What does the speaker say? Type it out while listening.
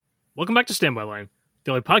Welcome back to Standby Line,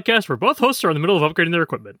 the only podcast where both hosts are in the middle of upgrading their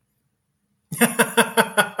equipment.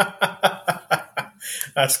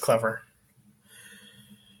 That's clever.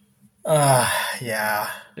 Yeah.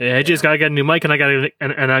 AJ's got to get a new mic, and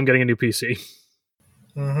I'm getting a new PC.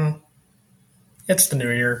 Mm-hmm. It's the new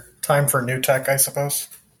year. Time for new tech, I suppose.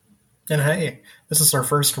 And hey, this is our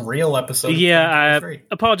first real episode. Yeah, I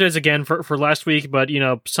apologize again for last week, but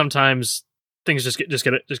sometimes things just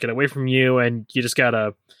get away from you, and you just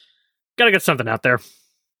gotta get something out there.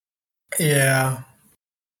 Yeah,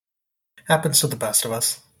 happens to the best of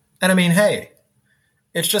us. And I mean, hey,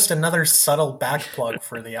 it's just another subtle back plug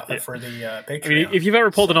for the Patreon. I mean, if you've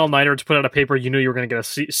ever pulled an all-nighter to put out a paper you knew you were going to get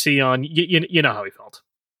a C on, you know how he felt.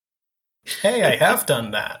 Hey, I have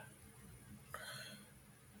done that.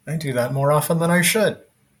 I do that more often than I should.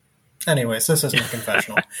 Anyways, this isn't a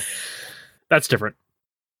confessional. That's different.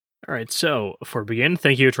 All right, so for begin,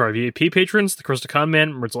 thank you to our VIP patrons, the Crystal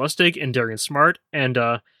Conman, Merzelestig, and Darian Smart, and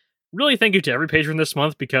really thank you to every patron this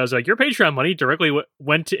month because your Patreon money directly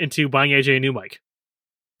went into buying AJ a new mic.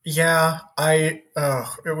 Yeah, it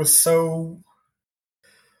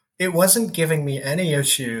wasn't giving me any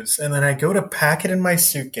issues, and then I go to pack it in my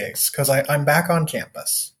suitcase because I'm back on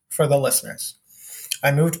campus for the listeners.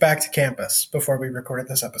 I moved back to campus before we recorded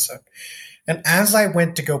this episode. And as I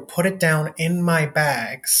went to go put it down in my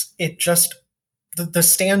bags, it just, the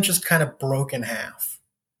stand just kind of broke in half.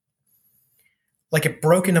 Like it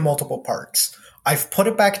broke into multiple parts. I've put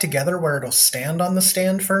it back together where it'll stand on the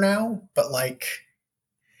stand for now, but like,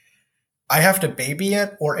 I have to baby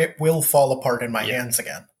it or it will fall apart in my hands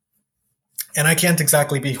again. And I can't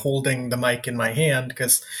exactly be holding the mic in my hand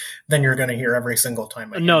because then you're going to hear every single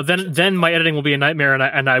time. Then my editing will be a nightmare,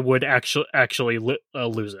 and I would actually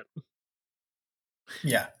lose it.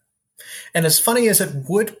 Yeah. And as funny as it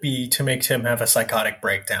would be to make Tim have a psychotic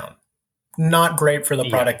breakdown, not great for the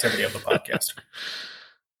productivity of the podcast.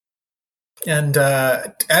 And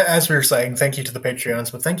as we were saying, thank you to the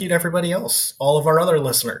Patreons, but thank you to everybody else, all of our other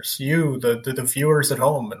listeners, you, the viewers at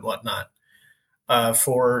home and whatnot,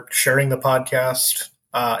 for sharing the podcast.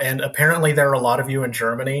 And apparently there are a lot of you in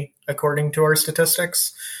Germany, according to our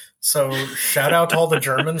statistics. So shout out to all the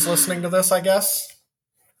Germans listening to this, I guess.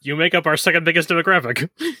 You make up our second biggest demographic.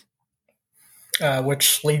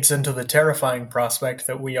 Which leads into the terrifying prospect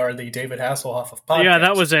that we are the David Hasselhoff of podcasts. Yeah,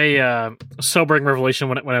 that was a sobering revelation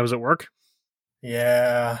when I was at work.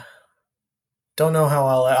 Yeah. Don't know how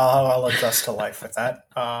I'll adjust to life with that.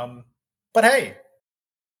 But hey,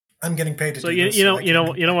 I'm getting paid to do this. You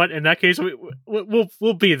know what? In that case,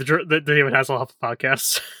 we'll be the David Hasselhoff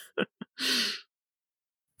podcast.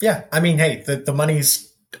 Yeah, I mean, hey, the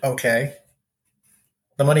money's okay.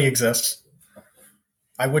 The money exists.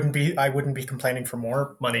 I wouldn't be complaining for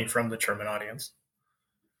more money from the German audience.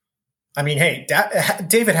 I mean, hey,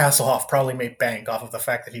 David Hasselhoff probably made bank off of the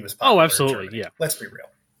fact that he was popular. Oh, absolutely, yeah. Let's be real.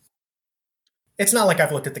 It's not like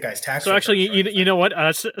I've looked at the guy's tax. So actually, you know what?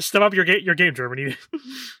 Step up your game, Germany.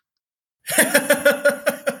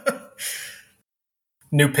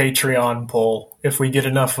 New Patreon poll. If we get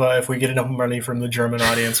enough money from the German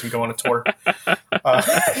audience, we go on a tour.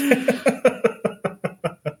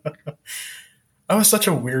 That was such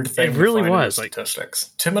a weird thing. It really was. Statistics.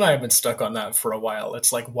 Tim and I have been stuck on that for a while.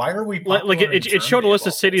 It's like, why are we it showed a list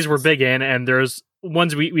of cities we're big in, and there's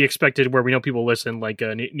ones we expected where we know people listen, like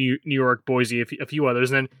New York, Boise, a few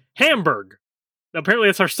others, and then Hamburg. Apparently,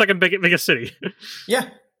 it's our second biggest city. Yeah.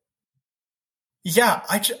 Yeah,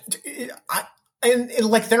 and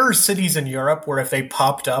like there are cities in Europe where if they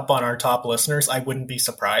popped up on our top listeners, I wouldn't be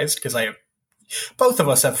surprised because both of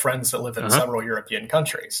us have friends that live in several European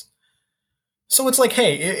countries. So it's like,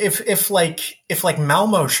 hey, if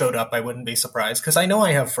Malmo showed up, I wouldn't be surprised because I know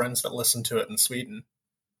I have friends that listen to it in Sweden.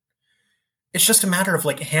 It's just a matter of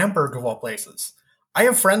like Hamburg of all places. I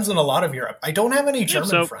have friends in a lot of Europe. I don't have any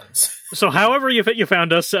German friends. So however you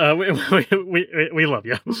found us, we love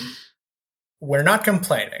you. We're not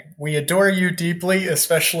complaining. We adore you deeply,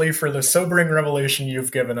 especially for the sobering revelation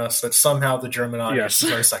you've given us that somehow the German audience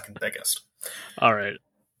is our second biggest. All right.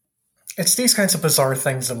 It's these kinds of bizarre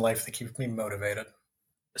things in life that keep me motivated.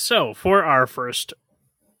 So, for our first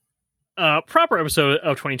proper episode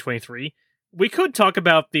of 2023, we could talk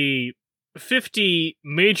about the 50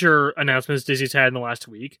 major announcements Disney's had in the last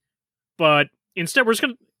week, but instead we're just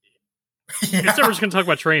going to talk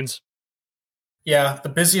about trains. Yeah, the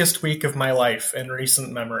busiest week of my life in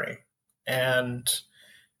recent memory. And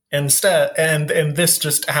this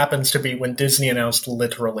just happens to be when Disney announced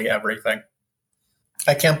literally everything.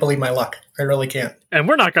 I can't believe my luck. I really can't. And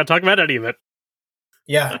we're not going to talk about any of it.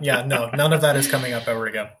 Yeah, no. None of that is coming up ever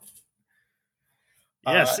again.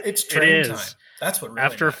 Yes, it's train time. That's what really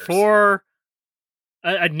After matters.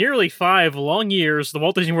 nearly 5 long years, the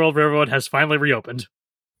Walt Disney World Railroad has finally reopened.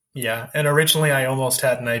 Yeah, and originally I almost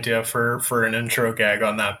had an idea for an intro gag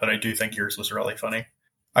on that, but I do think yours was really funny.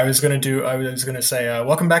 I was gonna say,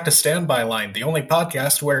 welcome back to Standby Line, the only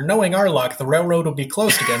podcast where, knowing our luck, the railroad will be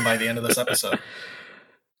closed again by the end of this episode.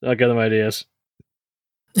 I'll get them ideas.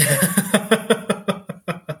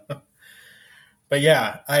 But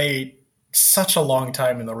yeah, such a long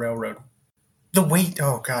time in the railroad. The wait,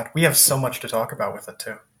 oh god, we have so much to talk about with it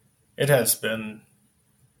too. It has been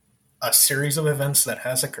a series of events that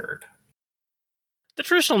has occurred. The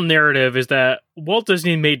traditional narrative is that Walt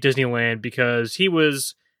Disney made Disneyland because he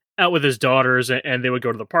was out with his daughters and they would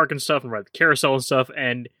go to the park and stuff and ride the carousel and stuff,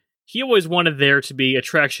 and he always wanted there to be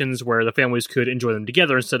attractions where the families could enjoy them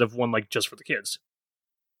together instead of one like just for the kids.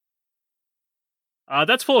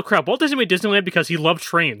 That's full of crap. Walt Disney made Disneyland because he loved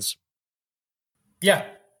trains. Yeah.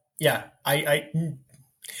 I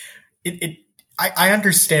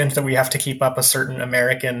understand that we have to keep up a certain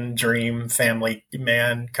American dream family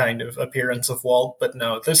man kind of appearance of Walt, but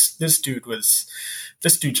no, this dude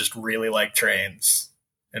just really liked trains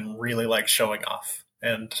and really liked showing off,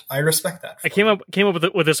 and I respect that. I came up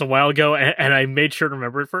with this a while ago, and I made sure to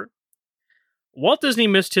remember it for it. Walt Disney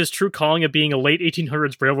missed his true calling of being a late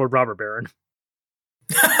 1800s railroad robber baron.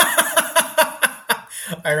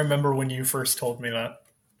 I remember when you first told me that.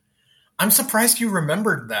 I'm surprised you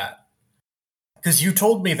remembered that. Because you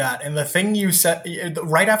told me that, and the thing you said,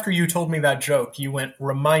 right after you told me that joke, you went,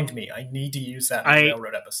 remind me, I need to use that in the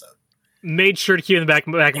railroad episode. Made sure to keep it in the back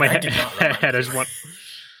of my head. I just want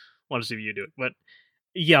to see you do it. But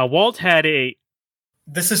yeah, Walt had a...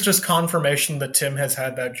 This is just confirmation that Tim has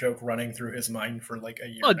had that joke running through his mind for like a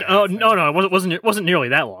year. No, it wasn't nearly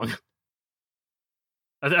that long.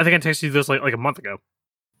 I think I texted you this like a month ago.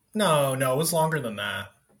 No, it was longer than that.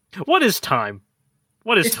 What is time?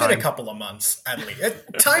 It's been a couple of months, at least.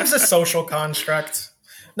 Time's a social construct.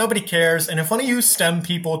 Nobody cares. And if one of you STEM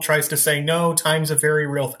people tries to say, no, time's a very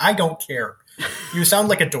real... I don't care. You sound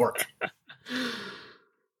like a dork.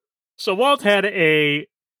 So Walt had a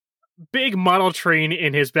big model train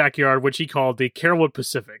in his backyard, which he called the Carolwood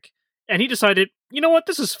Pacific. And he decided, you know what,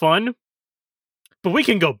 this is fun, but we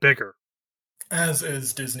can go bigger. As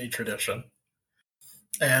is Disney tradition.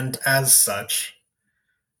 And as such,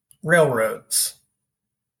 railroads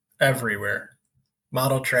everywhere.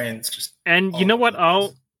 Model trains just... And you know what?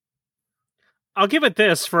 I'll give it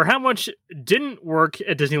this. For how much didn't work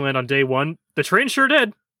at Disneyland on day one, the train sure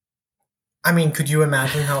did. I mean, could you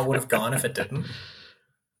imagine how it would have gone if it didn't?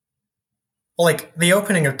 Like, the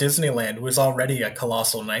opening of Disneyland was already a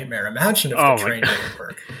colossal nightmare. Imagine if the train didn't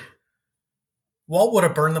work. Walt would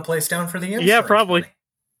have burned the place down for the insurance. Yeah, probably.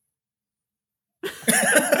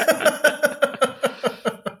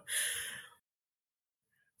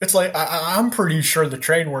 It's like, I'm pretty sure the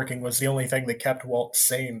train working was the only thing that kept Walt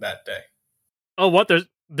sane that day. Oh, what?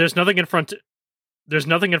 There's nothing in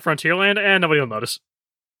Frontierland, and nobody will notice.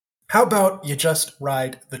 How about you just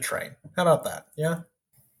ride the train? How about that? Yeah?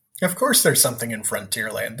 Of course there's something in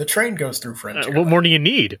Frontierland. The train goes through Frontierland. What more do you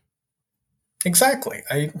need? Exactly.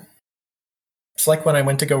 It's like when I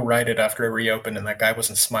went to go ride it after it reopened and that guy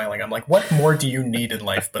wasn't smiling. I'm like, what more do you need in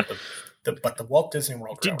life but the Walt Disney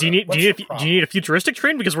World Railroad? Do you need a futuristic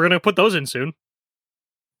train? Because we're going to put those in soon.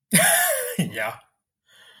 Yeah.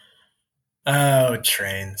 Oh,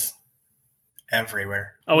 trains.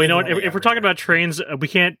 Everywhere. Oh, you know what? If we're talking about trains, we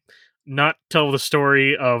can't not tell the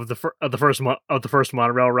story of the first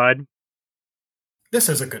monorail ride. This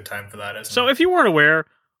is a good time for that, isn't it? So, if you weren't aware,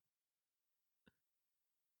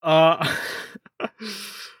 Bob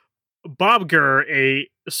Gurr, a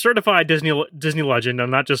certified Disney legend, I'm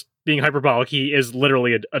not just being hyperbolic, he is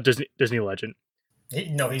literally a Disney legend.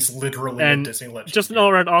 He's literally a Disney legend. Just an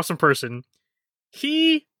all-around awesome person.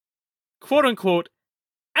 He, quote-unquote,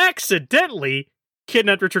 accidentally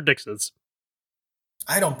kidnapped Richard Nixon's.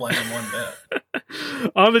 I don't blame him one bit.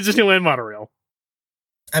 On the Disneyland monorail.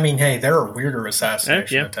 I mean, hey, there are weirder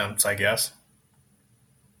assassination attempts, I guess.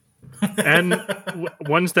 And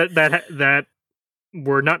ones that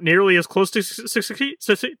were not nearly as close to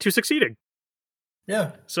succeeding.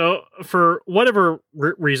 Yeah. So, for whatever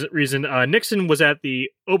reason, Nixon was at the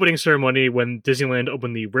opening ceremony when Disneyland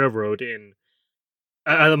opened the railroad in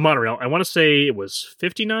the monorail. I want to say it was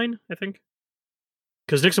 59, I think.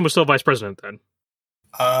 Because Nixon was still vice president then.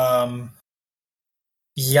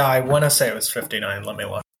 Yeah, I want to say it was 59. Let me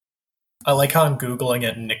look. I like how I'm Googling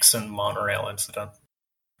it, Nixon monorail incident.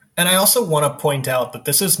 And I also want to point out that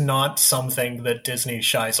this is not something that Disney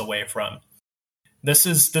shies away from. This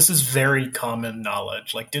is very common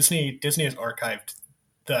knowledge. Like Disney has archived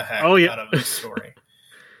the heck Oh, yeah. out of this story.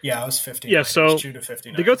 Yeah, I was 59. Yeah, so it was June of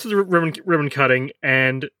 59. they go through the ribbon cutting,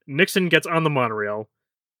 and Nixon gets on the monorail,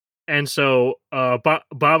 and so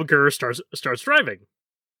Bob Gurr starts driving.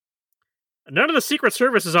 None of the Secret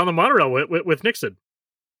Service is on the monorail with Nixon.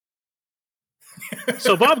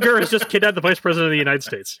 So Bob Gurr has just kidnapped the Vice President of the United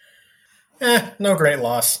States. No great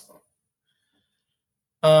loss.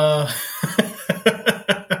 I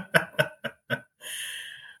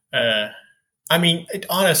mean,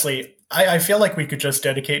 honestly, I feel like we could just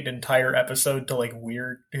dedicate an entire episode to like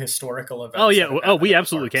weird historical events. Oh yeah, we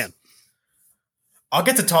absolutely can. I'll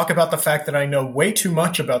get to talk about the fact that I know way too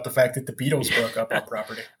much about the fact that the Beatles broke up on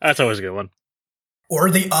property. That's always a good one. Or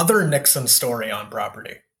the other Nixon story on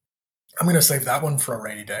property. I'm going to save that one for a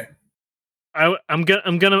rainy day. I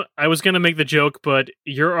was gonna make the joke, but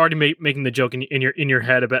you're already making the joke in your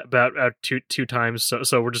head about two times,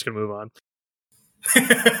 so we're just gonna move on.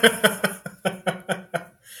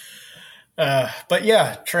 But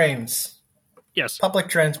yeah, trains. Yes, public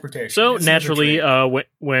transportation. So naturally,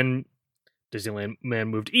 when Disneyland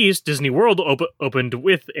moved east, Disney World opened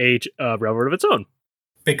with a railroad of its own.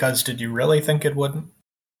 Because did you really think it wouldn't?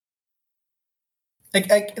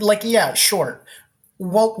 Yeah, sure.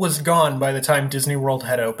 Walt was gone by the time Disney World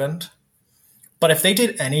had opened. But if they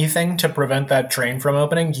did anything to prevent that train from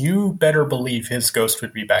opening, you better believe his ghost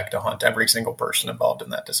would be back to haunt every single person involved in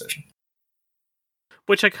that decision.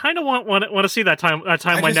 Which I kind of want to see that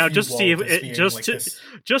timeline now, just to see if it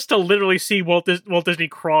just to literally see Walt Disney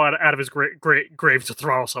crawl out of his grave to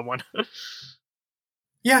throttle someone.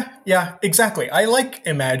 Yeah, exactly. I like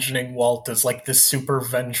imagining Walt as like this super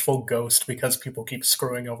vengeful ghost because people keep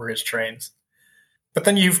screwing over his trains. But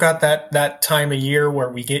then you've got that time of year where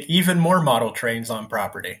we get even more model trains on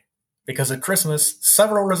property. Because at Christmas,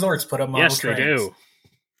 several resorts put up model trains. Yes, they do.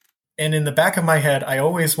 And in the back of my head, I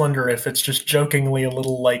always wonder if it's just jokingly a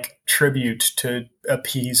little, like, tribute to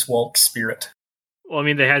appease Walt's spirit. Well, I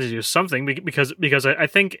mean, they had to do something, because I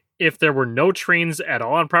think if there were no trains at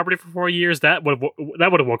all on property for 4 years, that would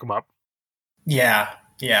have woke them up. Yeah,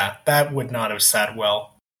 that would not have sat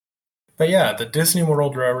well. But yeah, the Disney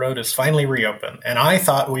World Railroad is finally reopened, and I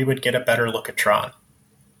thought we would get a better look at Tron.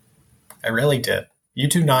 I really did. You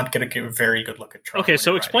do not get a very good look at Tron. Okay,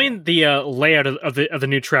 so explain the layout of the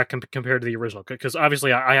new track compared to the original, because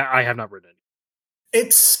obviously I have not ridden it.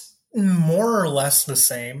 It's more or less the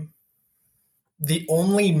same. The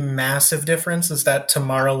only massive difference is that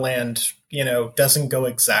Tomorrowland, doesn't go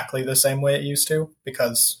exactly the same way it used to,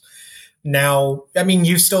 because now, I mean,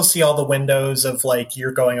 you still see all the windows of, like,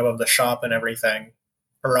 you're going above the shop and everything.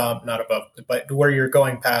 Or, not above, but where you're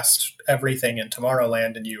going past everything in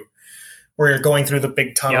Tomorrowland and where you're going through the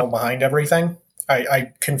big tunnel behind everything.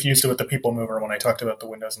 I confused it with the People Mover when I talked about the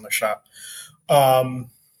windows in the shop.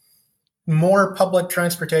 More public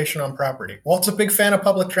transportation on property. Walt's a big fan of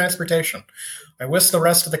public transportation. I wish the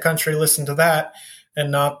rest of the country listened to that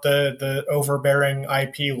and not the overbearing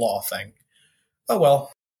IP law thing. Oh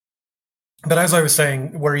well. But as I was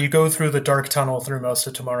saying, where you go through the dark tunnel through most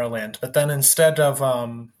of Tomorrowland, but then instead of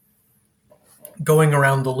going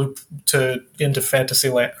around the loop into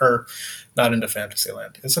Fantasyland, or not into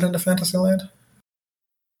Fantasyland. Is it into Fantasyland?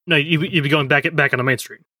 No, you'd be going back on the Main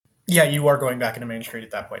Street. Yeah, you are going back into Main Street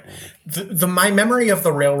at that point. My memory of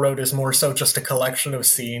the railroad is more so just a collection of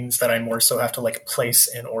scenes that I more so have to like place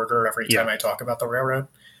in order every time I talk about the railroad.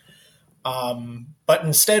 But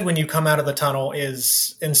instead, when you come out of the tunnel,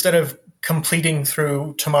 is instead of completing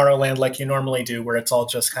through Tomorrowland like you normally do, where it's all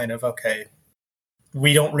just kind of, okay,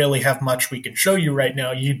 we don't really have much we can show you right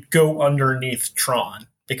now, you'd go underneath Tron,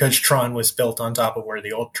 because Tron was built on top of where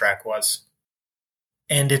the old track was.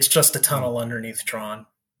 And it's just a tunnel underneath Tron.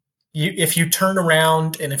 If you turn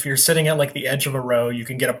around and if you're sitting at like the edge of a row, you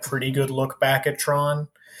can get a pretty good look back at Tron.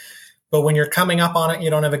 But when you're coming up on it,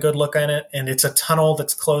 you don't have a good look at it. And it's a tunnel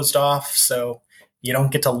that's closed off, so you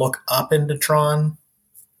don't get to look up into Tron.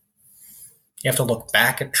 You have to look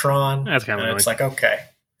back at Tron. That's kind of annoying. It's like, okay.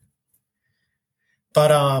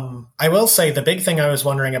 But I will say the big thing I was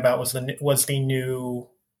wondering about was the new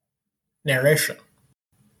narration.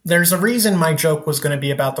 There's a reason my joke was going to be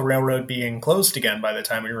about the railroad being closed again by the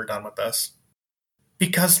time we were done with this.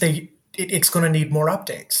 Because it's going to need more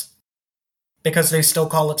updates. Because they still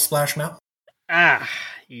call it Splash Mountain. Ah,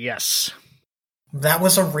 yes. That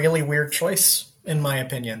was a really weird choice, in my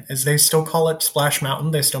opinion, is they still call it Splash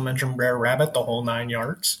Mountain. They still mention Brer Rabbit the whole 9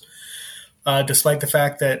 yards. Despite the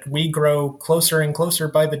fact that we grow closer and closer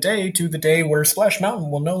by the day to the day where Splash Mountain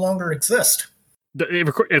will no longer exist.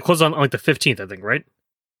 It closed on like the 15th, I think, right?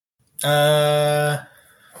 Yeah,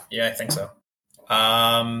 I think so.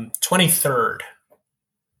 23rd.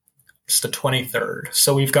 It's the 23rd.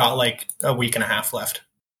 So we've got like a week and a half left.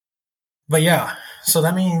 But yeah, so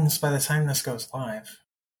that means by the time this goes live.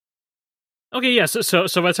 Okay, yeah. So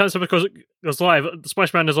by the time something goes live, the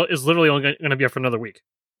Splash Mountain is literally only going to be up for another week.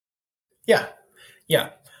 Yeah.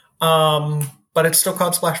 But it's still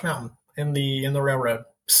called Splash Mountain in the railroad.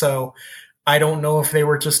 So I don't know if they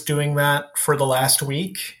were just doing that for the last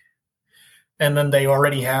week, and then they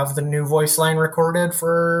already have the new voice line recorded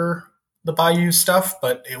for the Bayou stuff,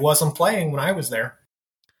 but it wasn't playing when I was there.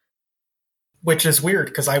 Which is weird,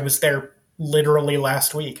 because I was there literally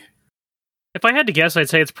last week. If I had to guess, I'd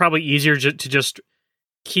say it's probably easier to just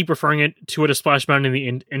keep referring to it as Splash Mountain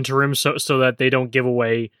in the interim, so that they don't give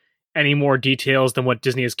away any more details than what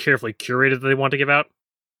Disney has carefully curated that they want to give out.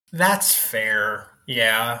 That's fair,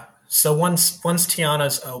 yeah. So once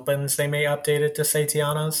Tiana's opens, they may update it to say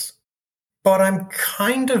Tiana's. But I'm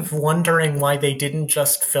kind of wondering why they didn't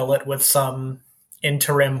just fill it with some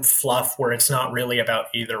interim fluff where it's not really about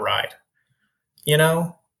either ride. You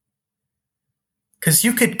know? Because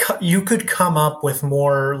you could come up with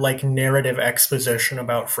more like narrative exposition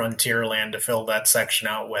about Frontierland to fill that section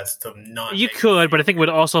out with. You could, but I think it would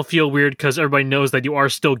also feel weird because everybody knows that you are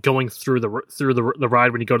still going through the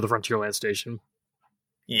ride when you go to the Frontierland station.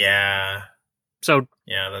 Yeah. So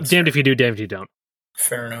yeah, that's damned if you do, damned if you don't.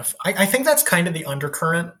 Fair enough. I think that's kind of the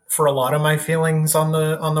undercurrent for a lot of my feelings on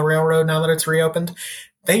the railroad now that it's reopened.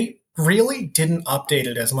 They really didn't update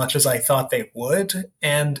it as much as I thought they would,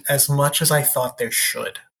 and as much as I thought they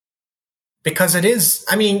should. Because it is,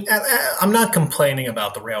 I mean, I'm not complaining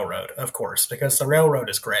about the railroad, of course, because the railroad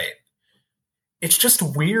is great. It's just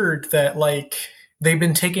weird that, like, they've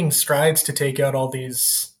been taking strides to take out all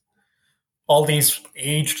these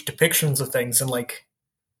aged depictions of things, and, like,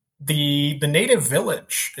 the native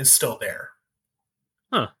village is still there.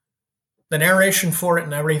 Huh. The narration for it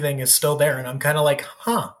and everything is still there, and I'm kind of like,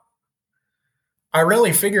 huh. I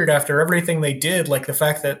really figured after everything they did, like the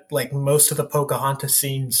fact that like most of the Pocahontas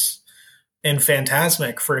scenes in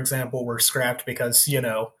Fantasmic, for example, were scrapped because, you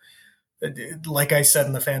know, like I said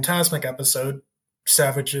in the Fantasmic episode,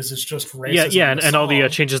 Savages is just racist. Yeah, and all the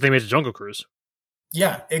changes they made to Jungle Cruise.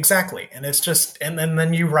 Yeah, exactly. And it's just, and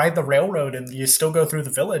then you ride the railroad and you still go through the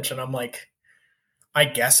village, and I'm like, I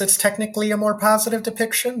guess it's technically a more positive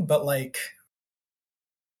depiction, but like,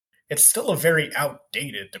 it's still a very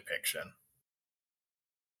outdated depiction.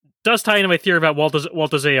 Does tie into my theory about Walt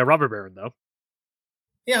as a robber baron, though.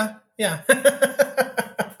 Yeah.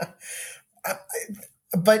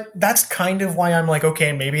 But that's kind of why I'm like,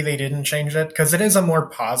 okay, maybe they didn't change it, because it is a more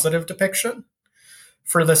positive depiction,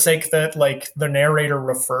 for the sake that, like, the narrator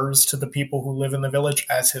refers to the people who live in the village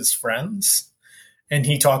as his friends, and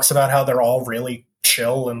he talks about how they're all really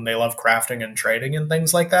chill and they love crafting and trading and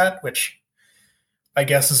things like that, which I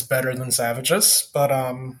guess is better than Savages, but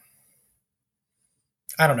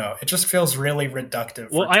I don't know. It just feels really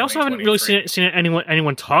reductive. Well, I also haven't really seen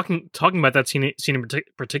anyone talking about that scene in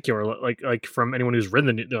particular, like from anyone who's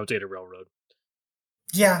ridden the updated railroad.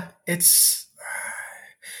 Yeah, it's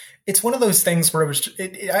one of those things where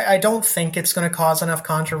I don't think it's going to cause enough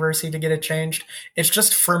controversy to get it changed. It's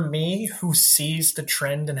just for me, who sees the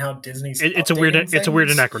trend and how Disney's it's a weird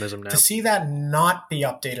anachronism now. To see that not be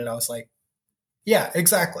updated, I was like, yeah,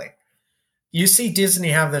 exactly. You see Disney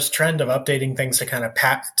have this trend of updating things to kind of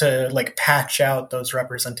patch out those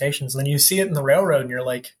representations. And then you see it in the railroad and you're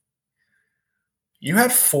like, you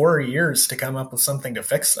had 4 years to come up with something to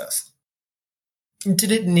fix this.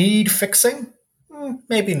 Did it need fixing?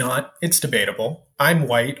 Maybe not. It's debatable. I'm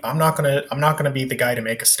white. I'm not gonna be the guy to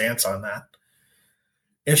make a stance on that.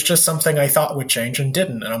 It's just something I thought would change and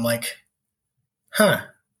didn't. And I'm like,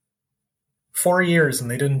 4 years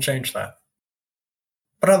and they didn't change that.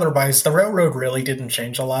 But otherwise, the railroad really didn't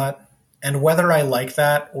change a lot. And whether I like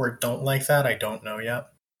that or don't like that, I don't know yet.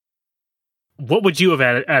 What would you have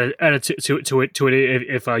added to it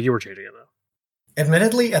if you were changing it, though?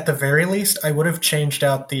 Admittedly, at the very least, I would have changed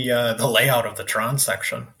out the layout of the Tron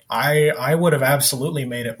section. I would have absolutely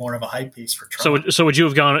made it more of a hype piece for Tron. So would you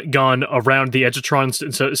have gone around the edge of Tron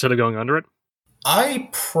instead of going under it? I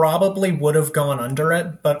probably would have gone under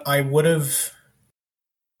it, but I would have...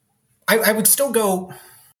 I would still go...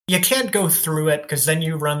 You can't go through it, because then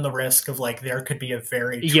you run the risk of, like, there could be a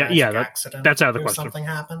very tragic accident. That's out of the question. Something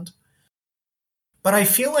happened. But I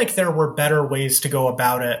feel like there were better ways to go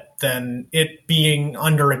about it than it being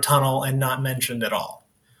under a tunnel and not mentioned at all.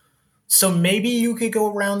 So maybe you could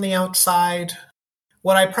go around the outside.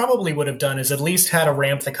 What I probably would have done is at least had a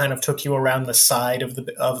ramp that kind of took you around the side of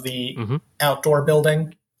the outdoor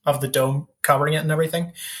building, of the dome covering it and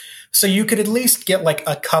everything. So you could at least get like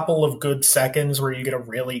a couple of good seconds where you get a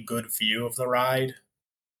really good view of the ride.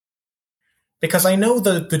 Because I know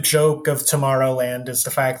the joke of Tomorrowland is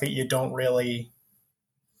the fact that you don't really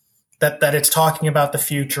that it's talking about the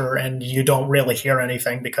future and you don't really hear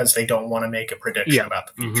anything because they don't want to make a prediction about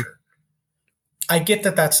the future. I get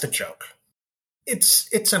that that's the joke.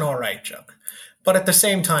 It's an all right joke. But at the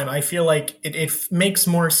same time, I feel like it makes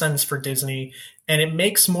more sense for Disney, and it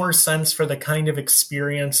makes more sense for the kind of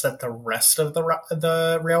experience that the rest of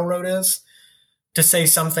the railroad is, to say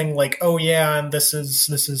something like, "Oh yeah, and this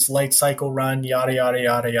is Light Cycle Run, yada yada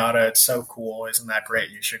yada yada. It's so cool, isn't that great?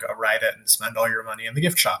 You should go ride it and spend all your money in the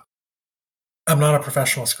gift shop." I'm not a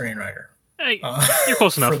professional screenwriter. Hey, you're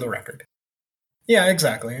close enough. For the record. Yeah,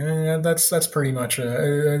 exactly. That's pretty much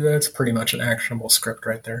an actionable script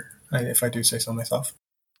right there, if I do say so myself.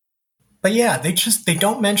 But yeah, they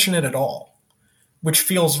don't mention it at all, which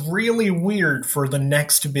feels really weird for the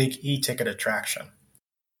next big e-ticket attraction.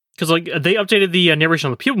 Because they updated the narration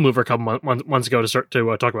on the People Mover a couple months ago to start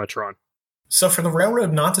to talk about Tron. So for the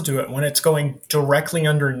railroad not to do it when it's going directly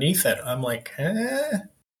underneath it, I'm like,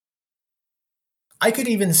 I could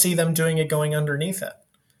even see them doing it going underneath it.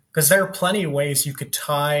 Because there are plenty of ways you could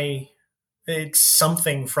tie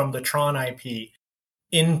something from the Tron IP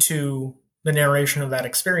into the narration of that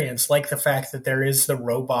experience, like the fact that there is the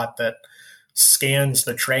robot that scans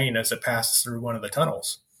the train as it passes through one of the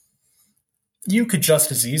tunnels. You could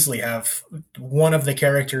just as easily have one of the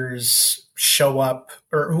characters show up,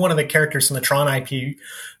 or one of the characters in the Tron IP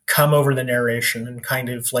come over the narration and kind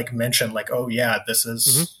of like mention like, "Oh yeah, this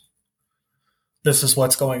is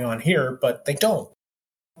what's going on here," but they don't.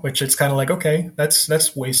 Which it's kind of like, okay,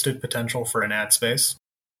 that's wasted potential for an ad space.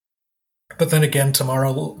 But then again,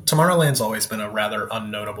 Tomorrowland's always been a rather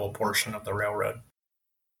unnotable portion of the railroad.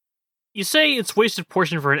 You say it's wasted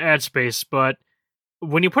portion for an ad space, but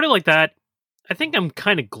when you put it like that, I think I'm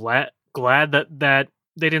kind of glad that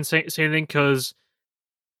they didn't say anything, because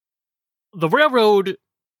the railroad,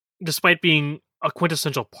 despite being a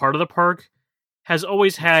quintessential part of the park, has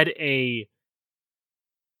always had a,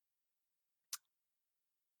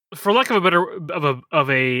 for lack of a better of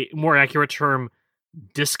a more accurate term,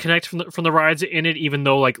 disconnect from the rides in it. Even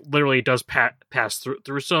though like literally it does pass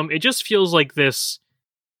through some, it just feels like this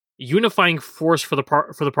unifying force for the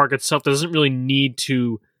park itself that doesn't really need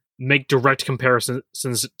to make direct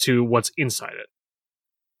comparisons to what's inside it.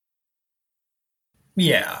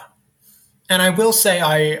 Yeah, and I will say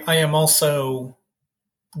I am also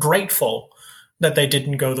grateful that they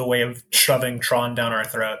didn't go the way of shoving Tron down our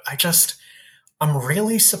throat. I'm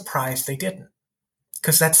really surprised they didn't,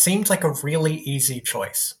 because that seemed like a really easy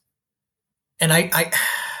choice. And I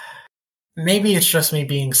maybe it's just me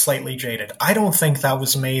being slightly jaded. I don't think that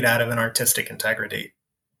was made out of an artistic integrity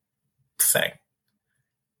thing.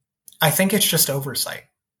 I think it's just oversight.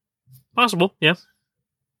 Possible, yeah.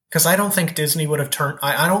 Because I don't think Disney would have turned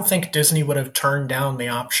down the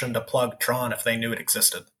option to plug Tron if they knew it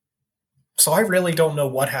existed. So I really don't know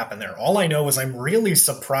what happened there. All I know is I'm really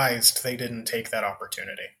surprised they didn't take that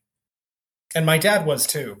opportunity. And my dad was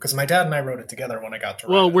too, because my dad and I wrote it together when I got to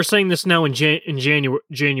ride it. We're saying this now in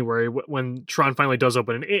January, when Tron finally does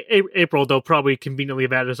open. In April, they'll probably conveniently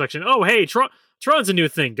have added a section, "Oh, hey, Tron's a new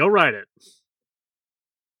thing. Go ride it."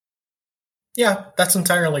 Yeah, that's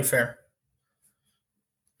entirely fair.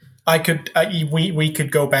 We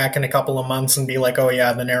could go back in a couple of months and be like, "Oh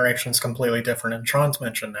yeah, the narration's completely different and Tron's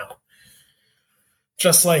mentioned now."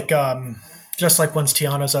 Just like once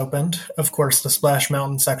Tiana's opened, of course, the Splash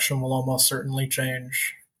Mountain section will almost certainly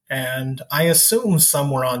change. And I assume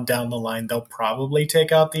somewhere on down the line, they'll probably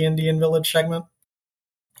take out the Indian Village segment.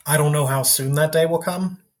 I don't know how soon that day will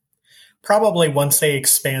come. Probably once they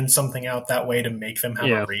expand something out that way to make them have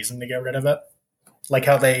a reason to get rid of it. Like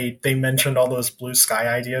how they mentioned all those blue sky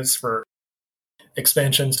ideas for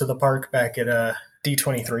expansions to the park back at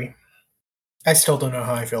D23. I still don't know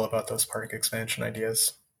how I feel about those park expansion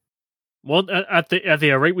ideas. Well, at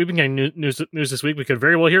the rate we've been getting news this week, we could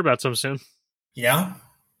very well hear about some soon. Yeah.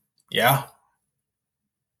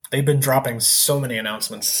 They've been dropping so many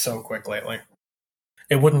announcements so quick lately.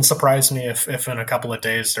 It wouldn't surprise me if in a couple of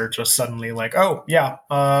days they're just suddenly like, "Oh, yeah,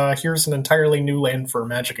 here's an entirely new land for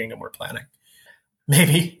Magic Kingdom we're planning."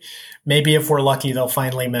 Maybe if we're lucky, they'll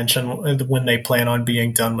finally mention when they plan on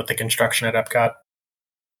being done with the construction at Epcot.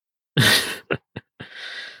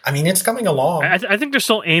 I mean, it's coming along. I think they're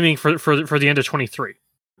still aiming for the end of 23.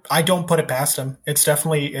 I don't put it past them. It's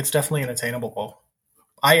definitely an attainable goal.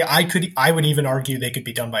 I would even argue they could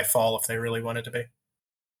be done by fall if they really wanted to be.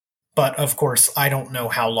 But of course, I don't know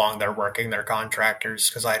how long they're working their contractors,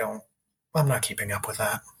 because I'm not keeping up with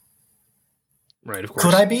that. Right, of course.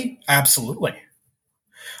 Could I be? Absolutely.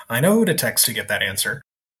 I know who to text to get that answer,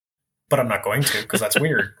 but I'm not going to, because that's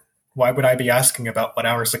weird. Why would I be asking about what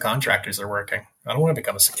hours the contractors are working? I don't want to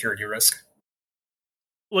become a security risk.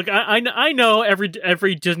 Look, I know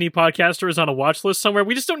every Disney podcaster is on a watch list somewhere.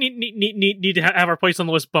 We just don't need to have our place on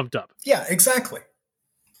the list bumped up. Yeah, exactly.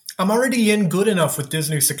 I'm already in good enough with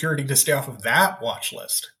Disney security to stay off of that watch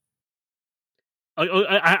list.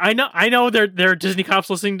 I know there are Disney cops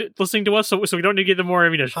listening to us, so we don't need to give them more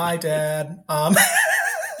ammunition. Hi, Dad.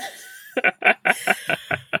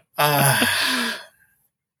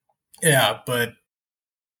 Yeah, but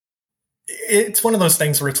it's one of those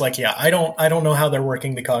things where it's like, yeah, I don't know how they're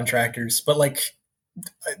working the contractors, but like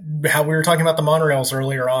how we were talking about the monorails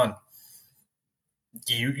earlier on.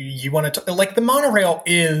 You want to like the monorail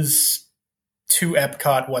is to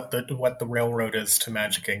Epcot what the railroad is to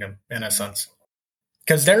Magic Kingdom in a sense,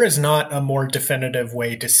 because there is not a more definitive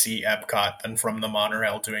way to see Epcot than from the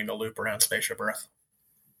monorail doing the loop around Spaceship Earth.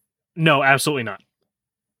 No, absolutely not.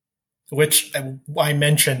 Which I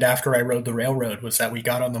mentioned after I rode the railroad was that we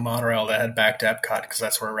got on the monorail that head back to Epcot because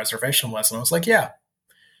that's where a reservation was. And I was like, yeah,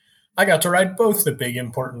 I got to ride both the big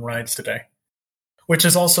important rides today. Which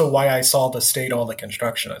is also why I saw the state all the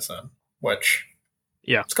construction is in, which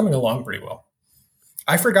it's coming along pretty well.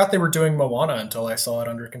 I forgot they were doing Moana until I saw it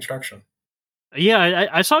under construction. Yeah,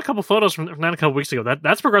 I saw a couple photos from that a couple weeks ago.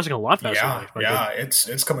 That's progressing a lot faster. Yeah,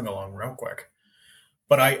 it's coming along real quick.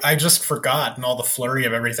 But I just forgot in all the flurry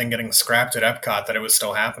of everything getting scrapped at Epcot that it was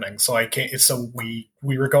still happening. So we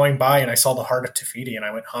were going by and I saw the Heart of Te Fiti and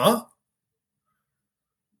I went, huh?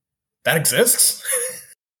 That exists?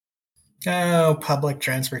 Oh, public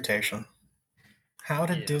transportation. How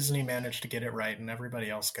did Disney manage to get it right and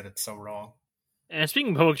everybody else get it so wrong? And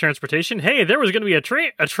speaking of public transportation, hey, there was going to be a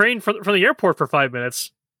train from the airport for 5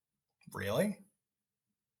 minutes. Really?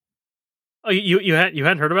 Oh, you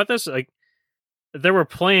hadn't heard about this? Like, there were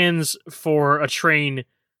plans for a train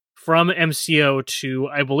from MCO to,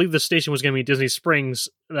 I believe the station was going to be Disney Springs.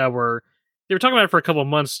 They were talking about it for a couple of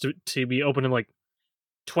months to be open in like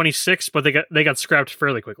 26, but they got scrapped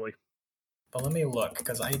fairly quickly. But let me look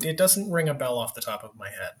because it doesn't ring a bell off the top of my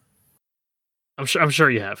head. I'm sure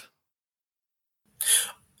you have.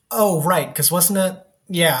 Oh, right, because wasn't it?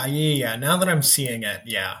 Yeah. Now that I'm seeing it,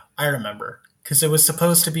 yeah, I remember because it was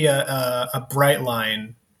supposed to be a bright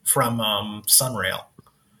line from Sunrail,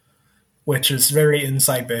 which is very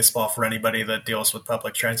inside baseball for anybody that deals with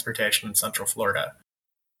public transportation in Central Florida.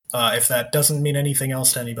 If that doesn't mean anything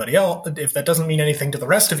else to anybody else, if that doesn't mean anything to the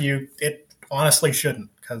rest of you, it honestly shouldn't,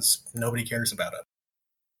 because nobody cares about it.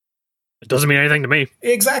 It doesn't mean anything to me.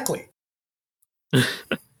 Exactly.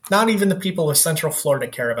 Not even the people of Central Florida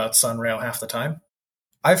care about Sunrail half the time.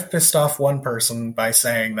 I've pissed off one person by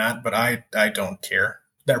saying that, but I don't care.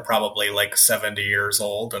 They're probably like 70 years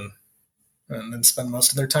old and spend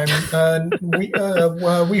most of their time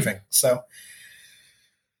weaving. So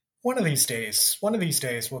one of these days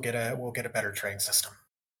we'll get a better train system.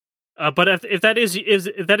 But if that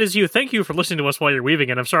is you, thank you for listening to us while you're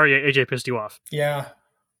weaving, and I'm sorry AJ pissed you off. Yeah,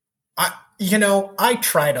 I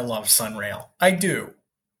try to love Sunrail, I do,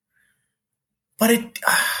 but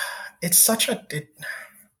it's such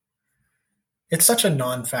a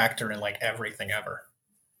non-factor in like everything ever.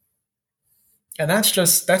 And that's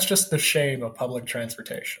just the shame of public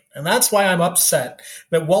transportation. And that's why I'm upset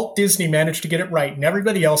that Walt Disney managed to get it right and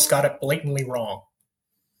everybody else got it blatantly wrong.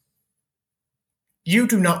 You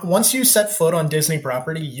do not, once you set foot on Disney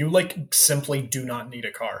property, you like simply do not need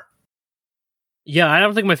a car. Yeah, I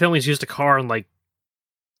don't think my family's used a car in like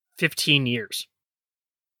 15 years.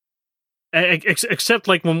 Except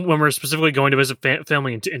like when we're specifically going to visit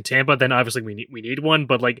family in Tampa, then obviously we need one,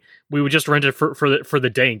 but like we would just rent it for the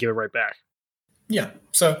day and give it right back. Yeah,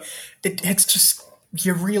 so it's just,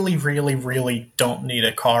 you really, really, really don't need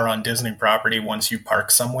a car on Disney property once you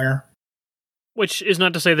park somewhere. Which is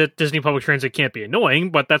not to say that Disney public transit can't be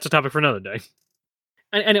annoying, but that's a topic for another day.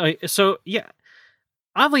 Anyway, so yeah,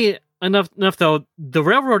 oddly enough though, the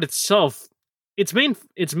railroad itself, its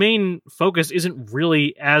main focus isn't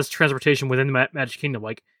really as transportation within the Magic Kingdom.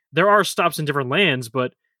 Like, there are stops in different lands,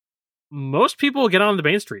 but most people get on the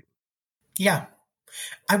Main Street. Yeah.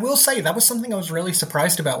 I will say that was something I was really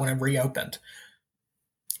surprised about when it reopened.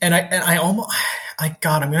 And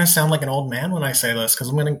God, I'm going to sound like an old man when I say this, because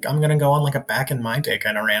I'm going to go on like a back in my day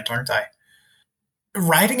kind of rant, aren't I?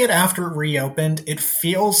 Riding it after it reopened, it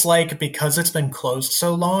feels like because it's been closed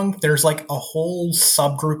so long, there's like a whole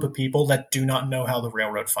subgroup of people that do not know how the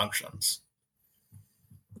railroad functions.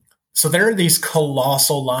 So there are these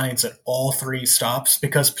colossal lines at all three stops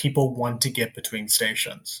because people want to get between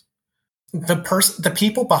stations. The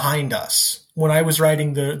people behind us, when I was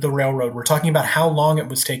riding the railroad, were talking about how long it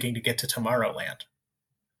was taking to get to Tomorrowland.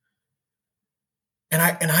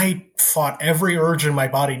 I fought every urge in my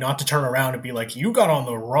body not to turn around and be like, you got on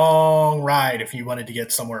the wrong ride if you wanted to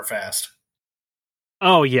get somewhere fast.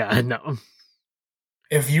 Oh, yeah, no.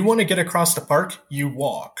 If you want to get across the park, you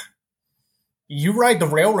walk. You ride the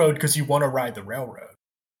railroad because you want to ride the railroad.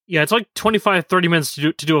 Yeah, it's like 25, 30 minutes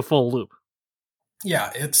to do a full loop.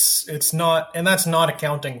 Yeah, it's not, and that's not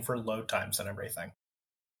accounting for load times and everything.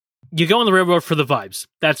 You go on the railroad for the vibes.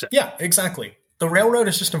 That's it. Yeah, exactly. The railroad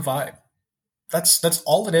is just a vibe. That's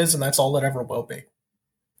all it is, and that's all it ever will be.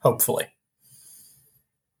 Hopefully,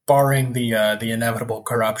 barring the inevitable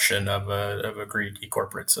corruption of a greedy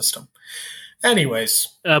corporate system. Anyways,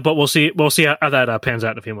 but we'll see. We'll see how that pans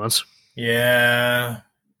out in a few months. Yeah,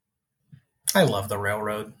 I love the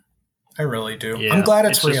railroad. I really do. Yeah, I'm glad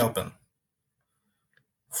it's reopened.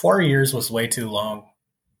 4 years was way too long.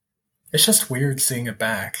 It's just weird seeing it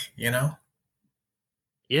back, you know?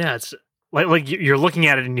 Yeah, it's like you're looking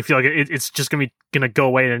at it and you feel like it's just gonna go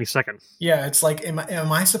away in any second. Yeah, it's like, am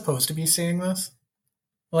I supposed to be seeing this?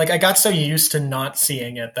 Like, I got so used to not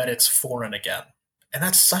seeing it that it's foreign again. And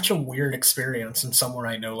that's such a weird experience in somewhere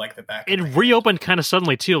I know like the back. It reopened kind of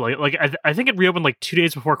suddenly too. Like I think it reopened like 2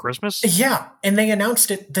 days before Christmas. Yeah, and they announced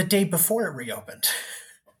it the day before it reopened.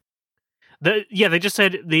 They just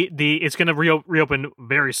said the it's going to reopen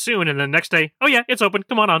very soon, and then the next day, oh yeah, it's open.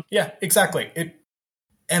 Come on. Yeah, exactly.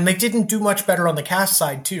 And they didn't do much better on the cast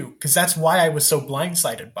side too, because that's why I was so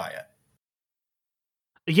blindsided by it.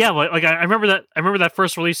 Yeah, like I remember that. I remember that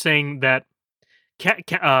first release saying that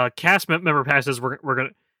cast member passes were gonna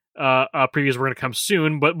previews were gonna come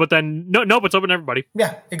soon, but then nope, it's open to everybody.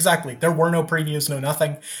 Yeah, exactly. There were no previews, no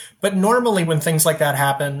nothing. But normally when things like that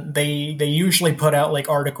happen, they usually put out like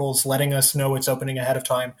articles letting us know it's opening ahead of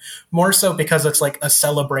time. More so because it's like a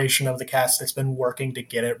celebration of the cast that's been working to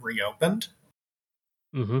get it reopened.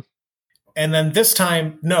 Mm-hmm. And then this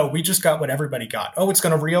time, no, we just got what everybody got. Oh, it's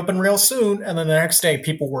going to reopen real soon. And then the next day,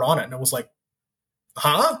 people were on it. And it was like,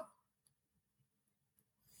 huh?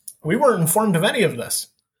 We weren't informed of any of this.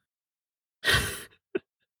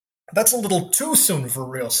 That's a little too soon for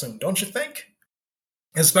real soon, don't you think?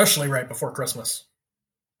 Especially right before Christmas.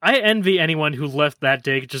 I envy anyone who left that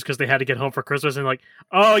day just because they had to get home for Christmas and like,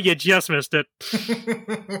 oh, you just missed it.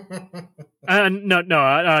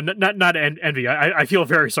 Not envy. I feel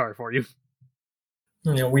very sorry for you.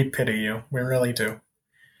 Yeah, we pity you. We really do.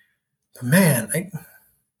 But man,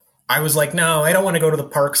 I was like, no, I don't want to go to the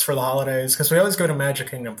parks for the holidays because we always go to Magic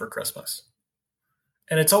Kingdom for Christmas.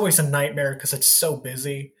 And it's always a nightmare because it's so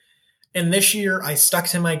busy. And this year, I stuck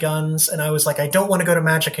to my guns, and I was like, I don't want to go to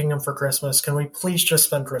Magic Kingdom for Christmas. Can we please just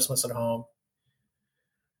spend Christmas at home?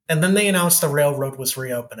 And then they announced the railroad was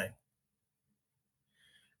reopening.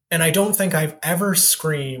 And I don't think I've ever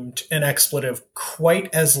screamed an expletive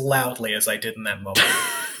quite as loudly as I did in that moment.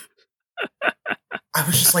 I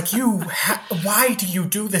was just like, why do you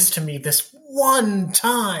do this to me this one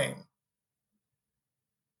time?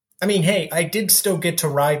 I mean, hey, I did still get to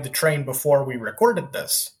ride the train before we recorded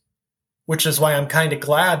this. Which is why I'm kind of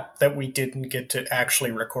glad that we didn't get to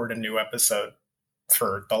actually record a new episode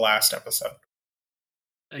for the last episode.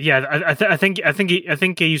 Yeah, I think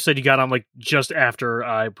you said you got on like just after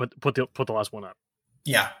I put the last one up.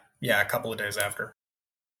 Yeah, a couple of days after.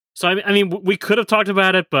 So I mean, we could have talked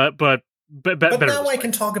about it, but now I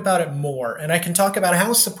can talk about it more, and I can talk about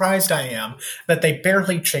how surprised I am that they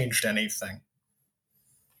barely changed anything.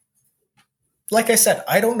 Like I said,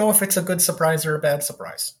 I don't know if it's a good surprise or a bad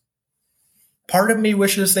surprise. Part of me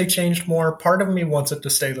wishes they changed more. Part of me wants it to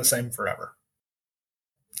stay the same forever.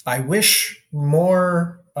 I wish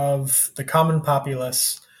more of the common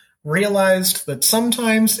populace realized that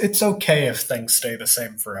sometimes it's okay if things stay the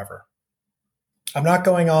same forever. I'm not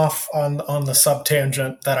going off on the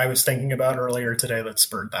sub-tangent that I was thinking about earlier today that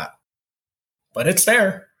spurred that. But it's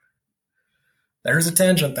there. There's a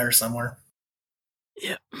tangent there somewhere.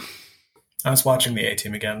 Yeah. I was watching the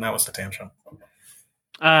A-Team again. That was the tangent.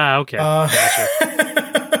 Okay. Gotcha.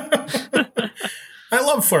 I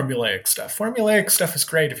love formulaic stuff. Formulaic stuff is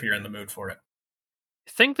great if you're in the mood for it.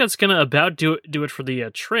 I think that's going to about do it for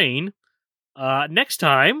the train. Next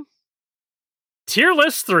time, tier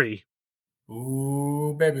list 3.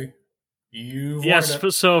 Ooh, baby. You've yes,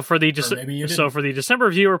 so for the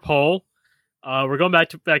December viewer poll, we're going back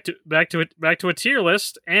to a tier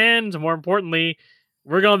list, and more importantly,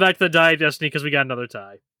 we're going back to the Die of Destiny because we got another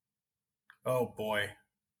tie. Oh boy.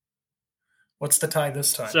 What's the tie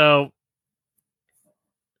this time? So,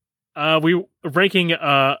 we ranking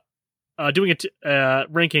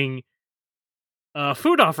ranking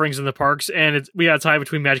food offerings in the parks, and we got a tie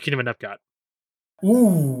between Magic Kingdom and Epcot.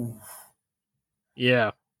 Ooh.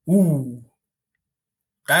 Yeah. Ooh.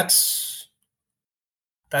 That's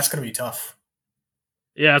That's going to be tough.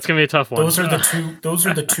 Yeah, it's going to be a tough one. Those are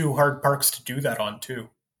the two hard parks to do that on too.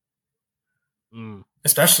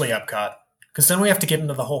 Especially Epcot, because then we have to get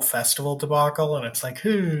into the whole festival debacle, and it's like,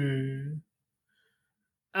 We'll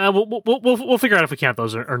figure out if we count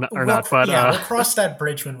those or not. But we'll cross that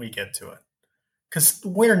bridge when we get to it. Because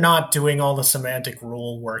we're not doing all the semantic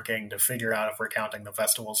rule working to figure out if we're counting the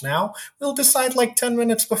festivals now. We'll decide like 10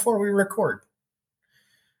 minutes before we record.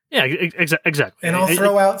 Yeah, exactly. And I'll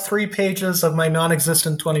throw out 3 pages of my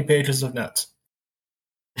non-existent 20 pages of notes.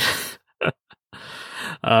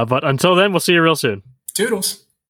 But until then, we'll see you real soon. Toodles.